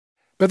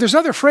But there's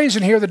another phrase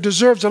in here that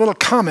deserves a little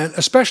comment,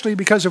 especially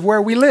because of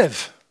where we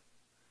live.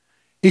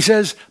 He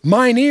says,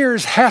 mine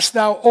ears hast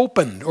thou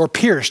opened, or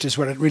pierced is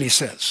what it really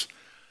says.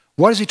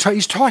 What is he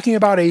he's talking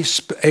about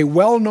a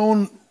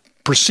well-known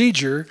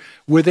procedure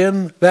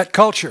within that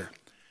culture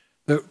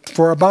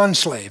for a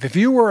bondslave. If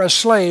you were a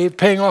slave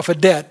paying off a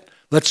debt,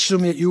 let's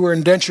assume that you were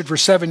indentured for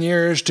 7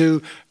 years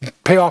to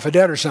pay off a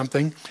debt or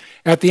something.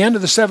 At the end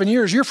of the 7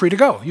 years, you're free to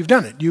go. You've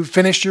done it. You've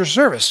finished your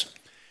service.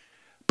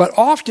 But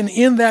often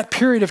in that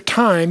period of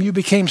time, you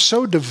became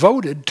so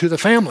devoted to the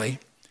family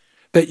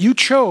that you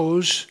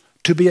chose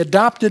to be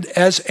adopted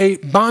as a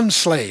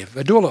bondslave,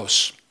 a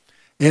doulos.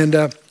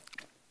 And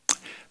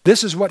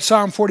this is what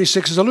Psalm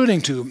 46 is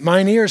alluding to.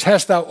 Mine ears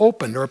hast thou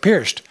opened or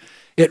pierced.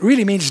 It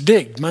really means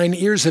digged. Mine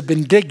ears have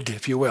been digged,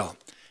 if you will,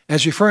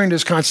 as referring to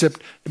this concept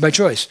by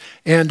choice.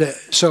 And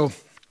so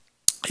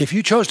if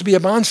you chose to be a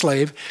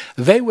bondslave,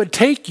 they would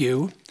take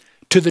you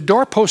to the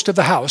doorpost of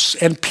the house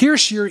and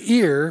pierce your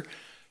ear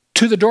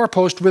to the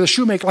doorpost with a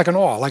shoemaker, like an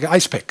awl, like an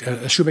ice pick,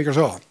 a shoemaker's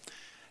awl.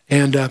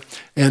 And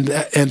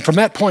from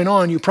that point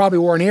on, you probably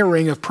wore an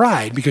earring of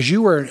pride because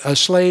you were a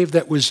slave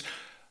that was,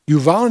 you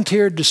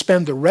volunteered to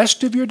spend the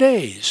rest of your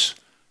days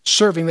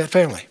serving that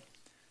family.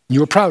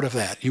 You were proud of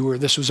that.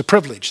 This was a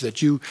privilege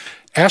that you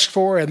asked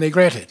for and they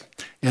granted.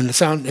 And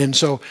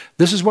so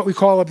this is what we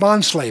call a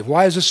bondslave.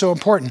 Why is this so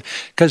important?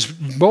 Because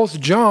both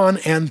John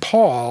and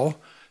Paul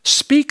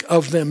speak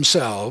of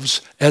themselves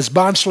as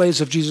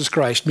bondslaves of Jesus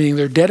Christ, meaning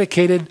they're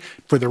dedicated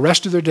for the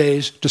rest of their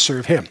days to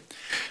serve him.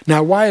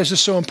 Now, why is this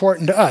so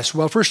important to us?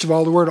 Well, first of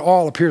all, the word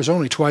all appears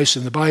only twice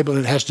in the Bible,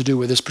 and it has to do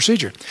with this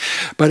procedure.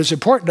 But it's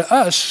important to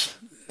us,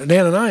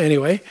 Dan and I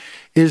anyway,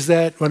 is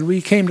that when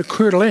we came to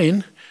Coeur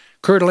d'Alene,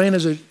 Coeur d'Alene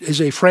is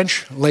a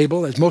French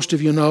label. As most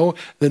of you know,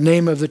 the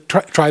name of the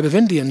tribe of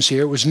Indians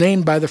here was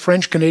named by the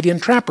French-Canadian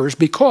trappers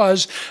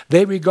because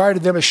they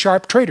regarded them as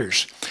sharp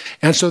traders.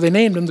 And so they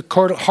named them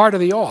the heart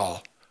of the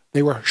awl.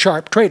 They were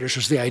sharp traders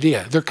was the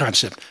idea, their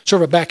concept,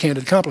 sort of a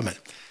backhanded compliment.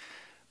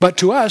 But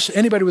to us,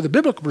 anybody with a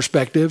biblical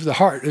perspective,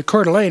 the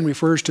Coeur d'Alene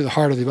refers to the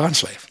heart of the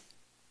bondslave.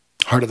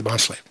 Heart of the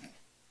bondslave.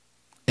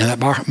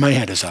 And my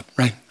hand is up,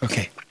 right?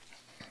 Okay.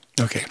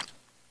 Okay.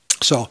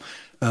 So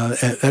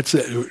that's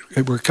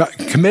it. We're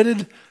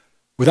committed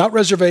without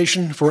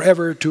reservation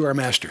forever to our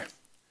master.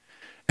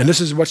 And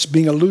this is what's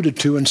being alluded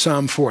to in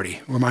Psalm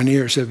 40, where mine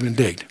ears have been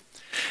digged.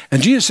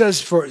 And Jesus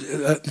says, for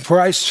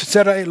I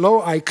said,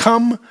 lo, I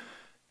come.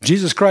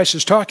 Jesus Christ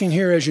is talking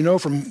here, as you know,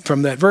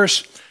 from that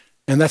verse.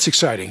 And that's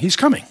exciting. He's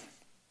coming.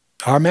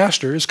 Our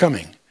master is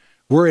coming.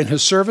 We're in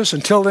his service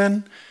until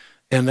then.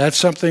 And that's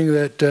something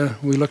that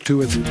we look to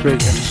with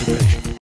great anticipation.